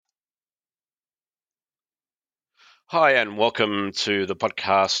Hi, and welcome to the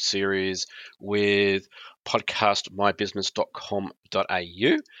podcast series with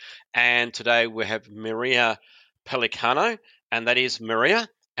podcastmybusiness.com.au. And today we have Maria Pellicano, and that is Maria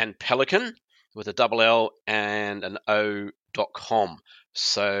and Pelican with a double L and an O.com.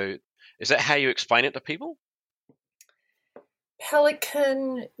 So is that how you explain it to people?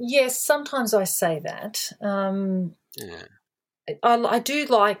 Pelican, yes, sometimes I say that. Yeah. I do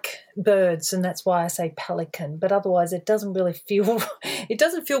like birds, and that's why I say pelican. But otherwise, it doesn't really feel it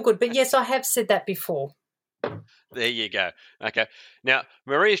doesn't feel good. But yes, I have said that before. There you go. Okay. Now,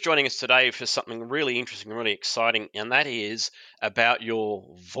 Maria is joining us today for something really interesting, really exciting, and that is about your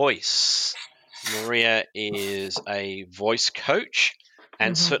voice. Maria is a voice coach,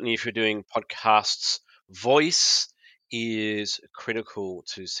 and Hmm. certainly if you're doing podcasts, voice is critical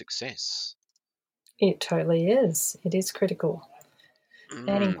to success. It totally is. It is critical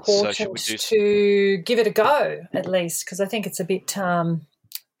and So should we important do? to give it a go, at least, because I think it's a bit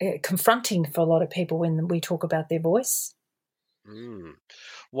confronting for a lot of people when we talk about their voice.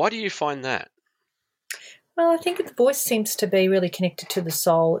 Why do you find that? Well, I think the voice seems to be really connected to the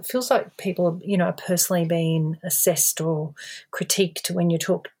soul. It feels like people, are personally being assessed or critiqued when you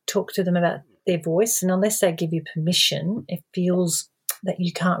talk to them about their voice, and unless they give you permission, it feels that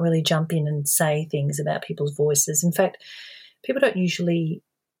you can't really jump in and say things about people's voices. In fact, people don't usually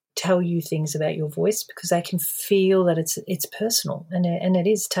tell you things about your voice because they can feel that it's personal, and it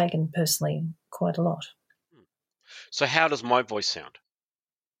is taken personally quite a lot. So how does my voice sound?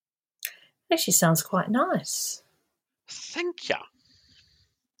 It actually sounds quite nice. Thank you.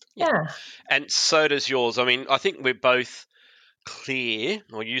 Yeah. Yeah. And so does yours. I mean, I think we're both clear,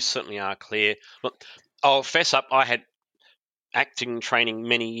 or you certainly are clear. Look, I'll fess up, I had acting training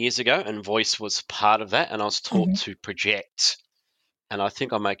many years ago, and voice was part of that, and I was taught Mhm. to project, and I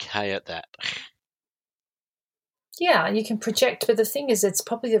think I'm okay at that. Yeah, you can project, but the thing is, it's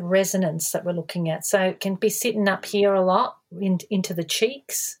probably the resonance that we're looking at. So it can be sitting up here a lot into the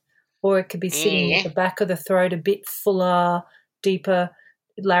cheeks, or it could be sitting at Yeah. the back of the throat, a bit fuller, deeper.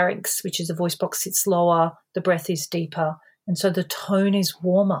 Larynx, which is the voice box, sits lower, the breath is deeper. And so the tone is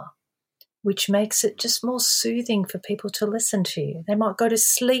warmer, which makes it just more soothing for people to listen to you. They might go to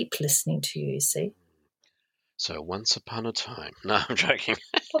sleep listening to you, see? So once upon a time. No, I'm joking.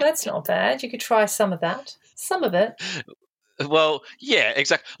 Well, that's not bad. You could try some of that. Some of it. Well, yeah,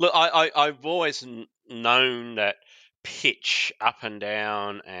 exactly. Look, I've always known that pitch up and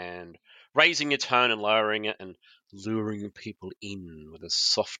down and raising your tone and lowering it and luring people in with a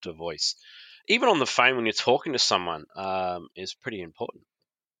softer voice, even on the phone when you're talking to someone, is pretty important.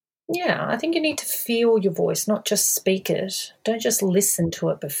 Yeah, I think you need to feel your voice, not just speak it. Don't just listen to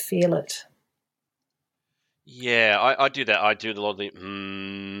it, but feel it. Yeah, I do that. I do a lot of the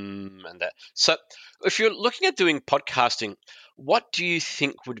and that. So, if you're looking at doing podcasting, what do you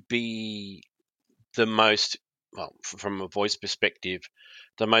think would be the most, well, from a voice perspective,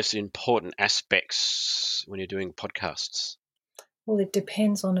 the most important aspects when you're doing podcasts? Well, it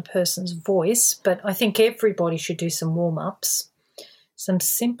depends on a person's voice, but I think everybody should do some warm ups, some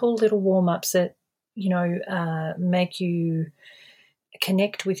simple little warm ups that, make you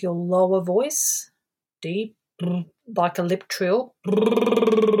connect with your lower voice, deep, like a lip trill.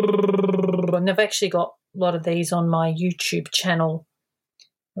 And I've actually got a lot of these on my YouTube channel,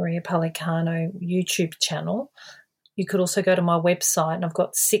 Maria Pellicano YouTube channel. You could also go to my website, and I've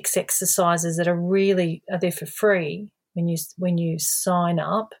got 6 exercises that are there for free. When you sign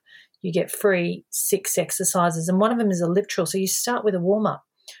up, you get free 6 exercises, and one of them is a lip trill. So you start with a warm up.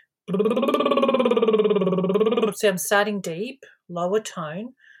 So I'm starting deep, lower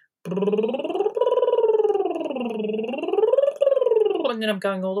tone, and then I'm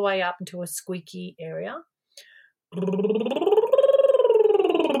going all the way up into a squeaky area,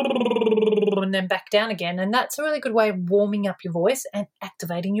 and then back down again. And that's a really good way of warming up your voice and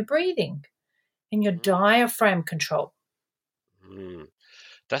activating your breathing and your diaphragm control. Mm.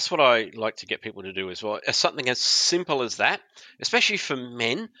 That's what I like to get people to do as well. Something as simple as that, especially for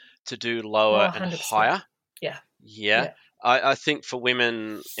men to do Oh, lower and 100%. higher. Yeah. Yeah. Yeah. I think for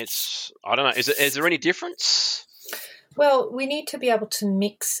women, it's, I don't know, is there any difference? Well, we need to be able to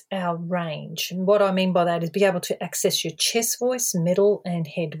mix our range. And what I mean by that is be able to access your chest voice, middle, and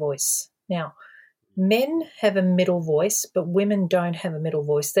head voice. Now, men have a middle voice, but women don't have a middle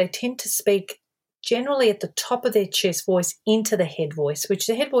voice. They tend to speak generally at the top of their chest voice into the head voice, which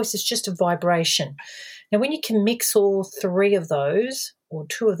the head voice is just a vibration. Now, when you can mix all 3 of those, or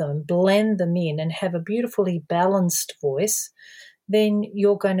 2 of them, and blend them in and have a beautifully balanced voice, then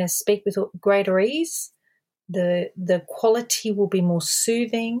you're going to speak with greater ease. The quality will be more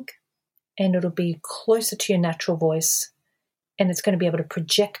soothing, and it'll be closer to your natural voice, and it's going to be able to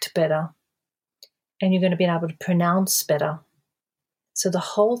project better, and you're going to be able to pronounce better. So the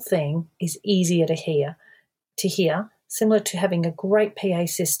whole thing is easier to hear, similar to having a great PA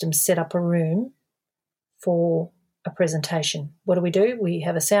system set up a room for a presentation. What do? We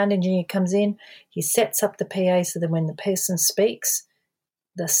have a sound engineer comes in, he sets up the PA so that when the person speaks,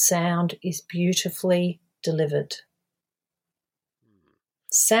 the sound is beautifully delivered.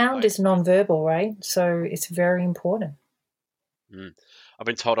 Sound is non-verbal, right? So it's very important. I've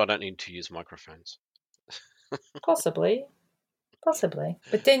been told I don't need to use microphones. Possibly.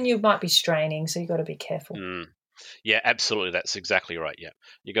 But then you might be straining, so you've got to be careful. Yeah, absolutely. That's exactly right. Yeah.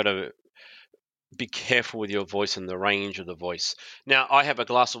 You got to be careful with your voice and the range of the voice. Now, I have a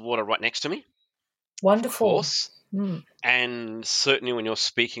glass of water right next to me. Wonderful. Of course. And certainly when you're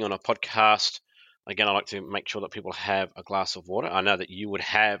speaking on a podcast, again, I like to make sure that people have a glass of water. I know that you would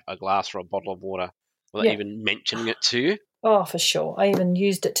have a glass or a bottle of water without even mentioning it to you. Oh, for sure. I even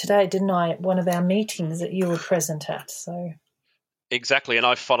used it today, didn't I, at one of our meetings that you were present at. So exactly, and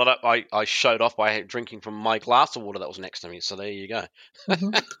I followed up. I showed off by drinking from my glass of water that was next to me. So there you go.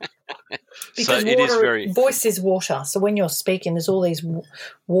 Because voice is water. So when you're speaking, there's all these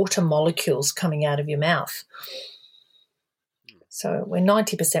water molecules coming out of your mouth. So we're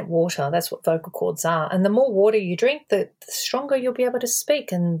 90% water. That's what vocal cords are. And the more water you drink, the stronger you'll be able to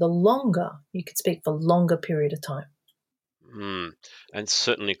speak, and the longer you could speak for a longer period of time. And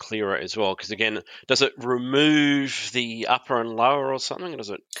certainly clearer as well, because again, does it remove the upper and lower or something? Or does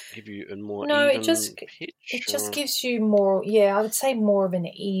it give you a more even pitch? It just gives you more, I would say more of an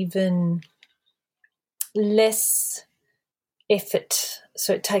even, less effort.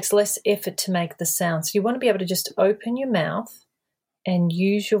 So it takes less effort to make the sound. So you want to be able to just open your mouth and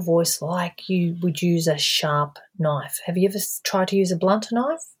use your voice like you would use a sharp knife. Have you ever tried to use a blunt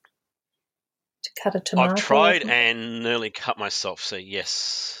knife to cut a tomato? I've tried and nearly cut myself, so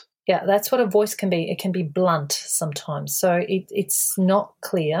yes. Yeah, that's what a voice can be. It can be blunt sometimes. So it's not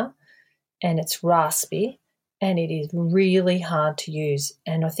clear and it's raspy and it is really hard to use.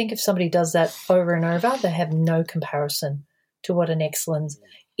 And I think if somebody does that over and over, they have no comparison to what an excellent,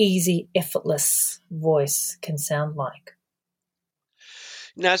 easy, effortless voice can sound like.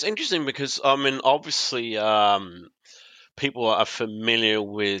 Now, it's interesting because, I mean, obviously people are familiar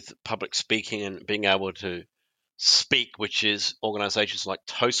with public speaking and being able to speak, which is organizations like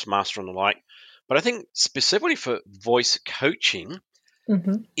Toastmaster and the like. But I think specifically for voice coaching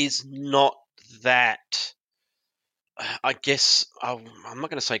is not that, I guess, I'm not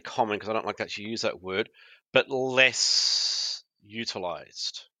going to say common because I don't like to actually use that word, but less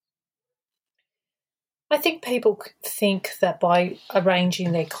utilized. I think people think that by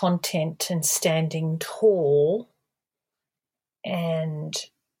arranging their content and standing tall and,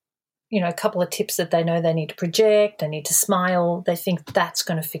 a couple of tips that they know they need to project, they need to smile, they think that's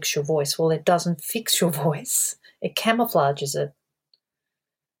going to fix your voice. Well, it doesn't fix your voice. It camouflages it.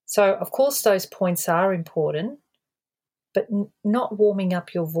 So, of course, those points are important, but not warming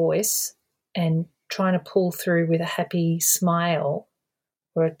up your voice and trying to pull through with a happy smile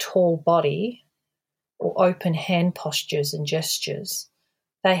or a tall body or open hand postures and gestures,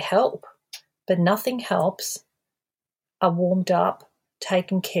 they help. But nothing helps a warmed up,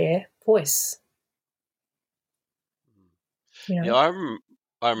 taken care voice. Yeah,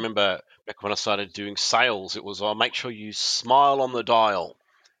 I remember back when I started doing sales, it was, make sure you smile on the dial.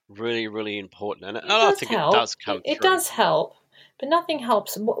 Really, really important. And I think it does come through. It does help, but nothing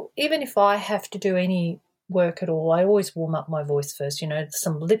helps. Even if I have to do any work at all, I always warm up my voice first.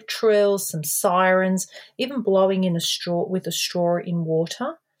 Some lip trills, some sirens, even blowing in a straw with a straw in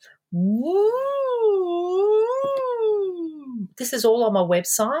water. This is all on my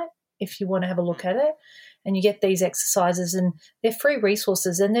website if you want to have a look at it. And you get these exercises, and they're free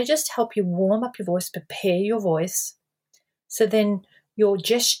resources, and they just help you warm up your voice, prepare your voice. So then your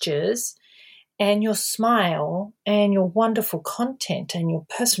gestures and your smile and your wonderful content and your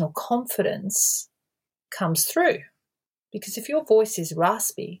personal confidence comes through. Because if your voice is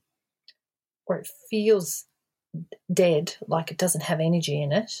raspy or it feels dead, like it doesn't have energy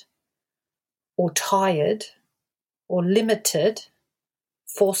in it, or tired or limited,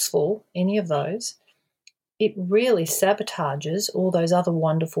 forceful, any of those, it really sabotages all those other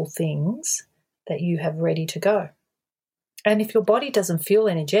wonderful things that you have ready to go. And if your body doesn't feel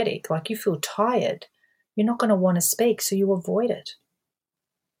energetic, like you feel tired, you're not going to want to speak, so you avoid it.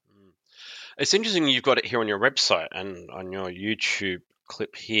 It's interesting you've got it here on your website and on your YouTube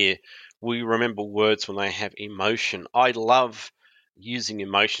clip here. We remember words when they have emotion. I love using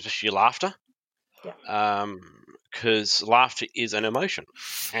emotion, especially laughter. Yeah. because laughter is an emotion,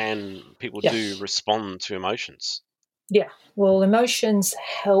 and people do respond to emotions. Yeah. Well, emotions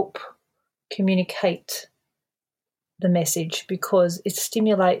help communicate the message because it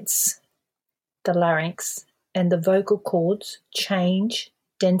stimulates the larynx, and the vocal cords change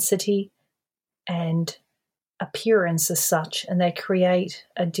density and appearance as such, and they create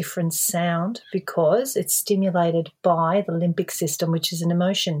a different sound because it's stimulated by the limbic system, which is an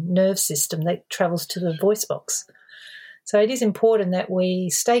emotion nerve system that travels to the voice box. So it is important that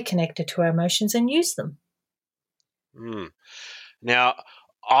we stay connected to our emotions and use them. Now,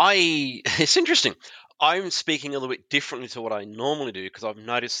 it's interesting. I'm speaking a little bit differently to what I normally do because I've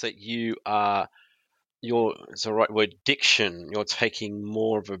noticed that it's the right word, diction. You're taking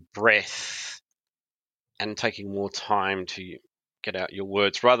more of a breath and taking more time to get out your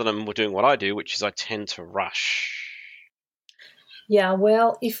words rather than doing what I do, which is I tend to rush. Yeah,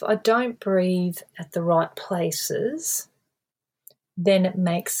 well, if I don't breathe at the right places, then it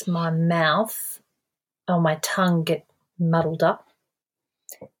makes my mouth or my tongue get muddled up.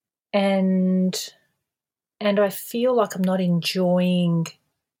 And I feel like I'm not enjoying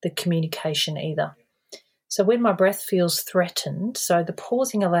the communication either. So when my breath feels threatened, so the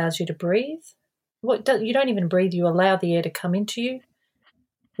pausing allows you to breathe. You don't even breathe, you allow the air to come into you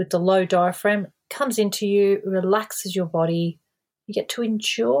with the low diaphragm. It comes into you, relaxes your body. You get to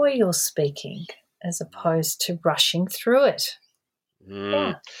enjoy your speaking as opposed to rushing through it.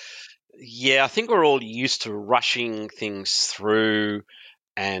 Yeah, I think we're all used to rushing things through.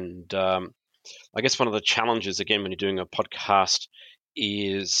 And I guess one of the challenges, again, when you're doing a podcast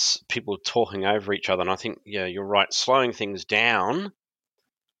is people talking over each other. And I think, yeah, you're right. Slowing things down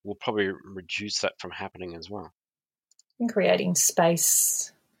will probably reduce that from happening as well. And creating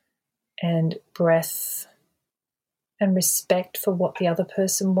space and breath and respect for what the other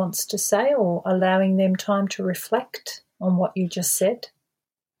person wants to say, or allowing them time to reflect on what you just said.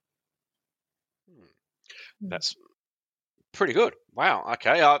 That's pretty good. Wow.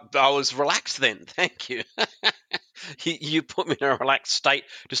 Okay. I was relaxed then. Thank you. You put me in a relaxed state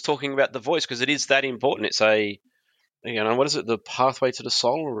just talking about the voice because it is that important. It's what is it? The pathway to the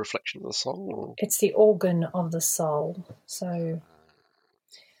soul or reflection of the soul? Or? It's the organ of the soul. So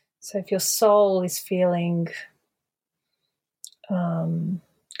if your soul is feeling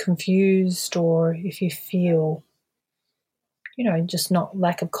confused, or if you feel, just not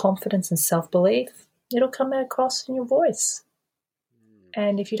lack of confidence and self-belief, it'll come across in your voice.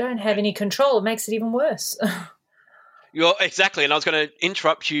 And if you don't have any control, it makes it even worse. Exactly, and I was going to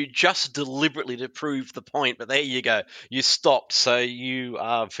interrupt you just deliberately to prove the point, but there you go. You stopped, so you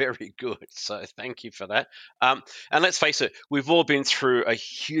are very good. So thank you for that. And let's face it, we've all been through a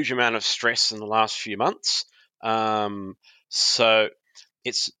huge amount of stress in the last few months. So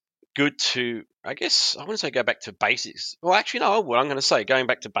it's good to, I guess, I want to say go back to basics. Well, actually, no, I would. I'm going to say going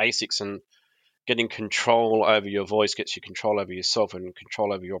back to basics and getting control over your voice gets you control over yourself and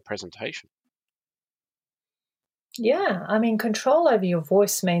control over your presentation. Yeah, I mean, control over your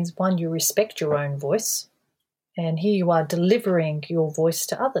voice means, one, you respect your own voice, and here you are delivering your voice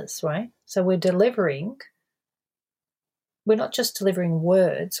to others, right? So we're not just delivering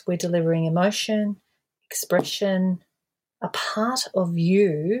words, we're delivering emotion, expression. A part of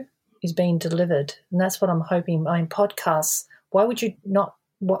you is being delivered, and that's what I'm hoping. I mean, podcasts, why would you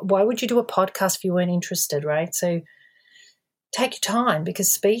do a podcast if you weren't interested, right? So take your time, because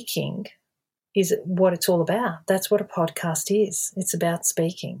speaking is what it's all about. That's what a podcast is. It's about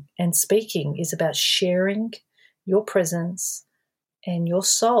speaking, and speaking is about sharing your presence and your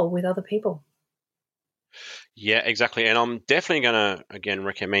soul with other people. Yeah, exactly. And I'm definitely going to, again,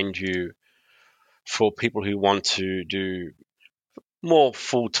 recommend you for people who want to do more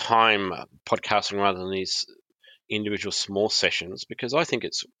full-time podcasting rather than these individual small sessions, because I think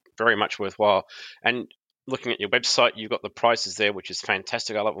it's very much worthwhile. And looking at your website, you've got the prices there, which is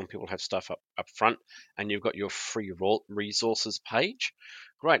fantastic. I love when people have stuff up front, and you've got your free resources page.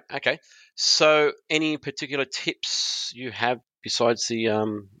 Great. Okay. So any particular tips you have besides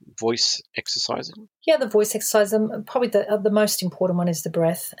the voice exercising? Yeah, the voice exercise. Probably the most important one is the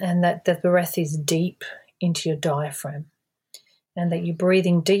breath, and that the breath is deep into your diaphragm, and that you're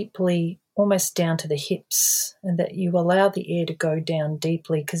breathing deeply almost down to the hips, and that you allow the air to go down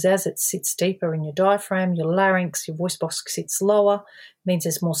deeply, because as it sits deeper in your diaphragm, your larynx, your voice box sits lower, means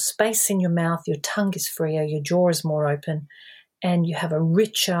there's more space in your mouth, your tongue is freer, your jaw is more open, and you have a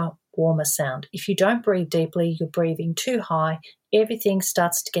richer, warmer sound. If you don't breathe deeply, you're breathing too high, everything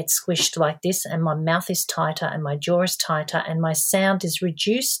starts to get squished like this, and my mouth is tighter and my jaw is tighter and my sound is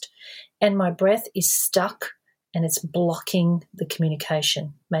reduced and my breath is stuck and it's blocking the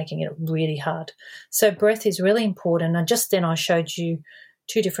communication, making it really hard. So breath is really important. And just then I showed you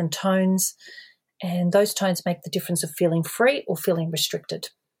 2 different tones, and those tones make the difference of feeling free or feeling restricted.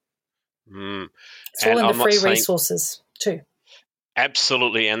 It's all in the free resources too.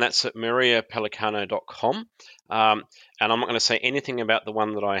 Absolutely, and that's at mariapelicano.com. And I'm not going to say anything about the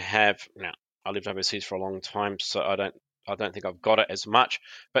one that I have. Now, I lived overseas for a long time, so I don't think I've got it as much.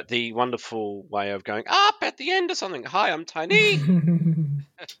 But the wonderful way of going up at the end of something. Hi, I'm Tiny.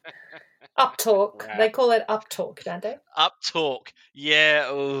 Up talk. Wow. They call it up talk, don't they? Up talk.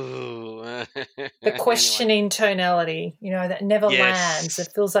 Yeah. Ooh. The questioning tonality, that never lands. It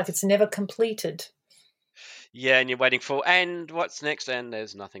feels like it's never completed. Yeah, and you're waiting for, and what's next? And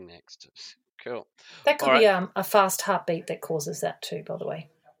there's nothing next. Cool. That could be a fast heartbeat that causes that too, by the way.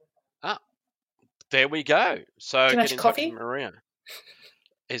 Ah, there we go. So too much coffee? Touch with Maria.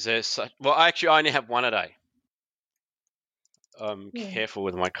 Is there such? Well, actually, I only have one a day. I'm careful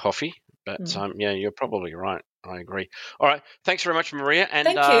with my coffee, but yeah, you're probably right. I agree. All right, thanks very much, Maria, and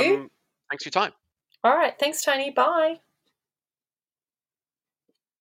thank you. Thanks for your time. All right, thanks, Tony. Bye.